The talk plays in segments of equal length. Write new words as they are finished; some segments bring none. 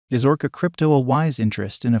Is Orca crypto a wise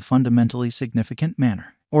interest in a fundamentally significant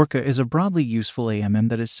manner? Orca is a broadly useful AMM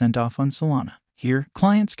that is sent off on Solana. Here,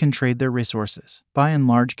 clients can trade their resources, by and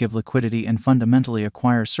large give liquidity and fundamentally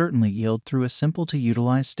acquire certainly yield through a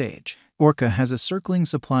simple-to-utilize stage. Orca has a circling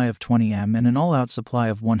supply of 20M and an all-out supply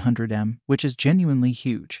of 100M, which is genuinely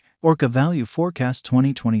huge. Orca Value Forecast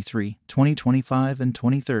 2023, 2025, and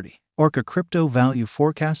 2030. Orca Crypto Value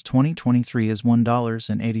Forecast 2023 is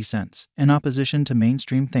 $1.80, in opposition to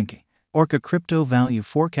mainstream thinking. Orca Crypto Value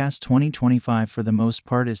Forecast 2025 for the most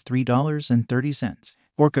part is $3.30.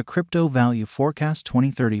 Orca Crypto Value Forecast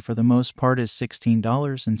 2030 for the most part is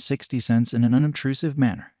 $16.60 in an unobtrusive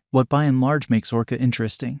manner. What by and large makes Orca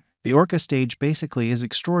interesting? The Orca stage basically is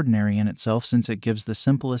extraordinary in itself since it gives the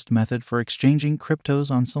simplest method for exchanging cryptos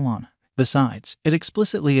on Solana. Besides, it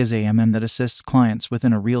explicitly is AMM that assists clients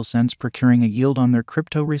within a real sense procuring a yield on their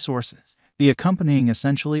crypto resources. The accompanying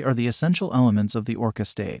essentially are the essential elements of the Orca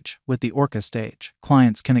stage. With the Orca stage,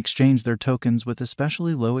 clients can exchange their tokens with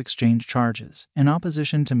especially low exchange charges, in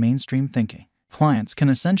opposition to mainstream thinking. Clients can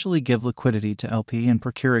essentially give liquidity to LP and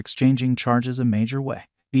procure exchanging charges a major way,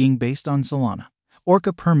 being based on Solana.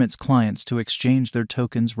 Orca permits clients to exchange their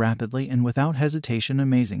tokens rapidly and without hesitation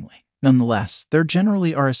amazingly. Nonetheless, there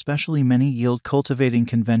generally are especially many yield-cultivating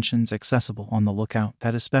conventions accessible on the lookout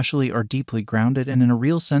that especially are deeply grounded and in a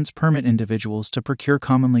real sense permit individuals to procure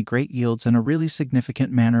commonly great yields in a really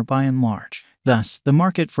significant manner by and large. Thus, the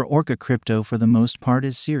market for Orca crypto for the most part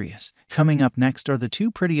is serious. Coming up next are the two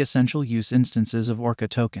pretty essential use instances of Orca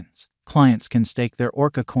tokens. Clients can stake their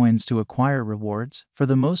Orca coins to acquire rewards, for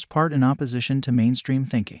the most part in opposition to mainstream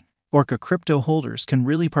thinking. Orca crypto holders can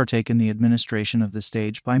really partake in the administration of the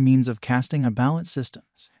stage by means of casting a ballot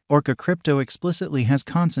systems. Orca crypto explicitly has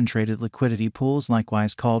concentrated liquidity pools,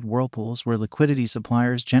 likewise called whirlpools, where liquidity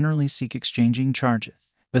suppliers generally seek exchanging charges.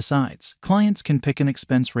 Besides, clients can pick an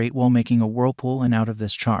expense rate while making a whirlpool, and out of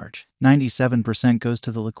this charge, 97% goes to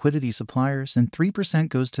the liquidity suppliers and 3%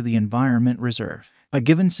 goes to the environment reserve. A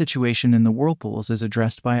given situation in the whirlpools is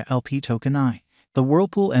addressed by a LP token I, the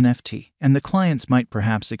Whirlpool NFT, and the clients might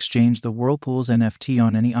perhaps exchange the Whirlpool's NFT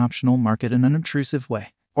on any optional market in an unobtrusive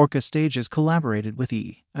way. Orca stage has collaborated with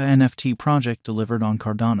a NFT project delivered on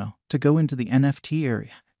Cardano, to go into the NFT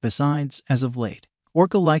area. Besides, as of late,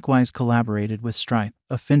 Orca likewise collaborated with Stripe,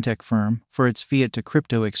 a fintech firm, for its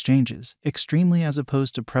fiat-to-crypto exchanges, extremely as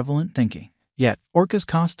opposed to prevalent thinking. Yet, Orca's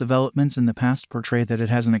cost developments in the past portray that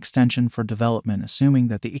it has an extension for development, assuming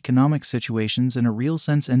that the economic situations in a real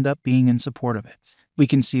sense end up being in support of it. We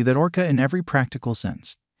can see that Orca in every practical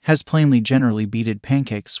sense has plainly generally beated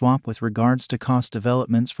PancakeSwap with regards to cost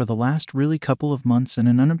developments for the last really couple of months in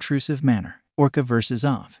an unobtrusive manner. Orca versus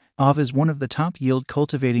OV. OV is one of the top yield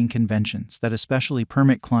cultivating conventions that especially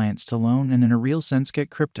permit clients to loan and in a real sense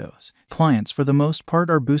get cryptos. Clients for the most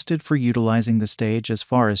part are boosted for utilizing the stage as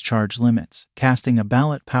far as charge limits, casting a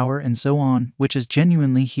ballot power and so on, which is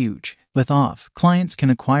genuinely huge. With OV, clients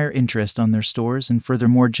can acquire interest on their stores and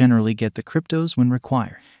furthermore generally get the cryptos when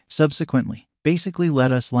required. Subsequently, basically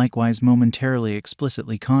let us likewise momentarily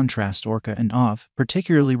explicitly contrast Orca and OV,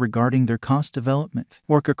 particularly regarding their cost development.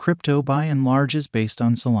 Orca crypto by and large is based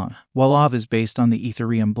on Solana, while OV is based on the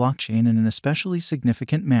Ethereum blockchain in an especially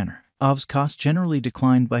significant manner. OV's cost generally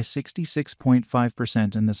declined by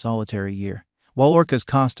 66.5% in the solitary year, while Orca's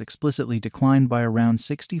cost explicitly declined by around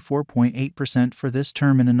 64.8% for this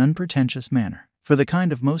term in an unpretentious manner. For the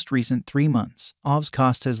kind of most recent 3 months, OV's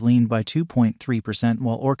cost has leaned by 2.3%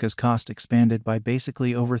 while Orca's cost expanded by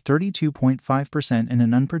basically over 32.5% in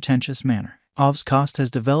an unpretentious manner. OV's cost has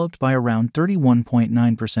developed by around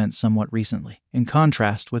 31.9% somewhat recently, in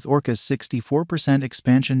contrast with Orca's 64%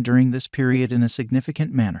 expansion during this period in a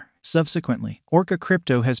significant manner. Subsequently, Orca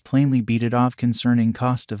crypto has plainly beaten OV concerning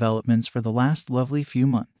cost developments for the last lovely few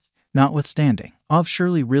months. Notwithstanding, OV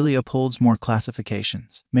surely really upholds more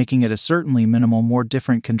classifications, making it a certainly minimal more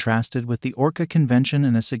different contrasted with the Orca convention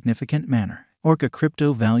in a significant manner. Orca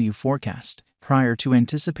Crypto Value Forecast. Prior to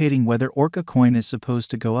anticipating whether Orca coin is supposed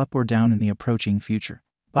to go up or down in the approaching future,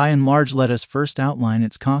 by and large let us first outline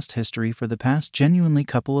its cost history for the past genuinely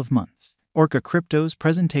couple of months. Orca crypto's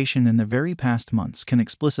presentation in the very past months can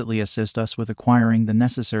explicitly assist us with acquiring the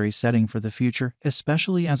necessary setting for the future,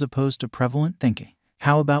 especially as opposed to prevalent thinking.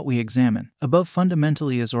 How about we examine, above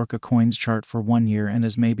fundamentally is Orca coin's chart for 1 year, and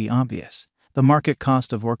as may be obvious, the market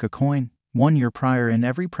cost of Orca coin 1 year prior in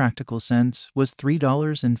every practical sense was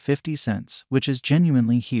 $3.50, which is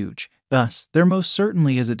genuinely huge. Thus, there most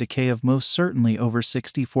certainly is a decay of most certainly over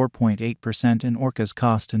 64.8% in Orca's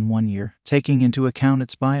cost in 1 year, taking into account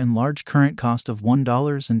its by and large current cost of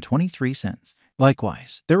 $1.23.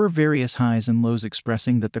 Likewise, there were various highs and lows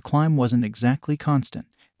expressing that the climb wasn't exactly constant.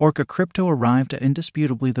 Orca crypto arrived at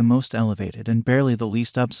indisputably the most elevated and barely the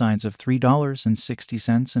least upsides of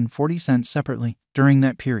 $3.60 and 40 cents separately. During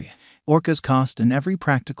that period, Orca's cost in every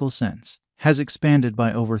practical sense has expanded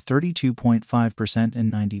by over 32.5% in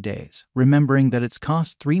 90 days, remembering that its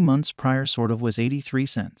cost 3 months prior was 83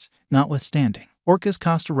 cents. Notwithstanding, Orca's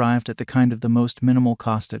cost arrived at the most minimal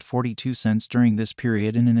cost at 42 cents during this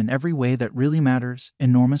period and in every way that really matters,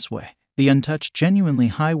 enormous way. The untouched, genuinely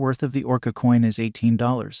high worth of the Orca coin is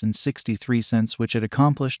 $18.63, which it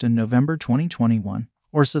accomplished in November 2021,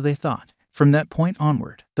 or so they thought. From that point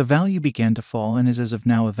onward, the value began to fall and is as of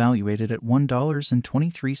now evaluated at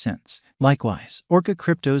 $1.23. Likewise, Orca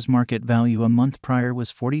crypto's market value a month prior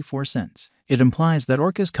was 44 cents. It implies that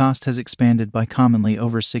Orca's cost has expanded by commonly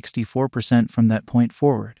over 64% from that point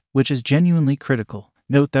forward, which is genuinely critical.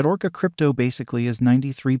 Note that Orca crypto basically is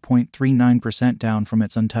 93.39% down from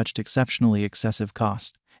its untouched exceptionally excessive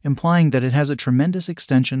cost, implying that it has a tremendous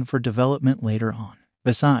extension for development later on.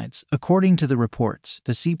 Besides, according to the reports,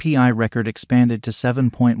 the CPI record expanded to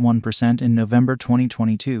 7.1% in November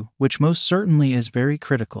 2022, which most certainly is very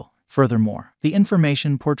critical. Furthermore, the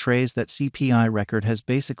information portrays that CPI record has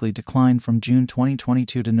basically declined from June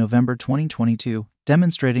 2022 to November 2022,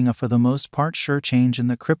 demonstrating a for the most part sure change in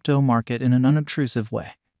the crypto market in an unobtrusive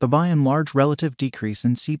way. The by and large relative decrease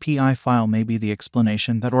in CPI file may be the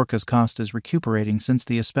explanation that Orca's cost is recuperating since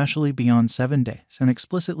the especially beyond 7 days and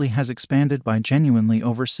explicitly has expanded by genuinely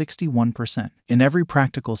over 61% in every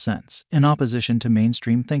practical sense, in opposition to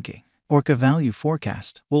mainstream thinking. Orca value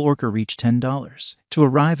forecast. Will Orca reach $10? To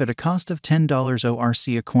arrive at a cost of $10, ORC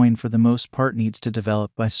a coin for the most part needs to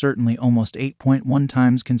develop by certainly almost 8.1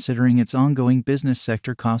 times considering its ongoing business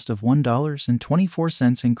sector cost of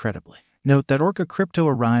 $1.24 incredibly. Note that Orca crypto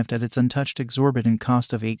arrived at its untouched exorbitant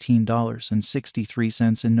cost of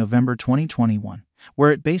 $18.63 in November 2021,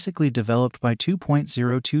 where it basically developed by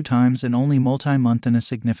 2.02 times in only multi-month in a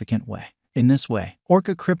significant way. In this way,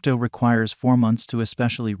 Orca crypto requires 4 months to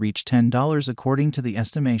especially reach $10 according to the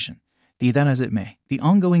estimation. Be that as it may, the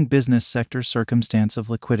ongoing business sector circumstance of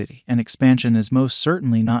liquidity and expansion is most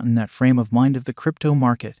certainly not in that frame of mind of the crypto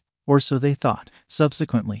market, or so they thought.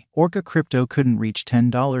 Subsequently, Orca crypto couldn't reach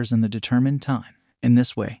 $10 in the determined time. In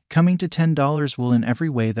this way, coming to $10 will in every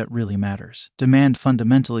way that really matters demand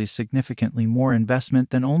fundamentally significantly more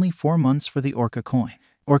investment than only 4 months for the Orca coin.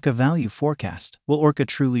 Orca value forecast. Will Orca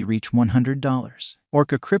truly reach $100?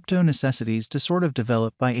 Orca crypto necessities to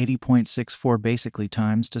develop by 80.64 basically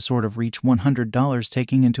times to reach $100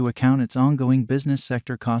 taking into account its ongoing business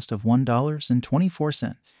sector cost of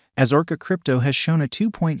 $1.24. As Orca crypto has shown a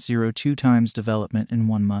 2.02 times development in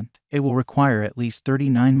 1 month, it will require at least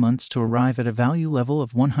 39 months to arrive at a value level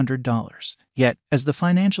of $100. Yet, as the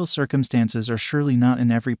financial circumstances are surely not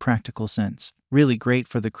in every practical sense really great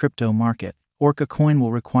for the crypto market, Orca coin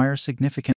will require significant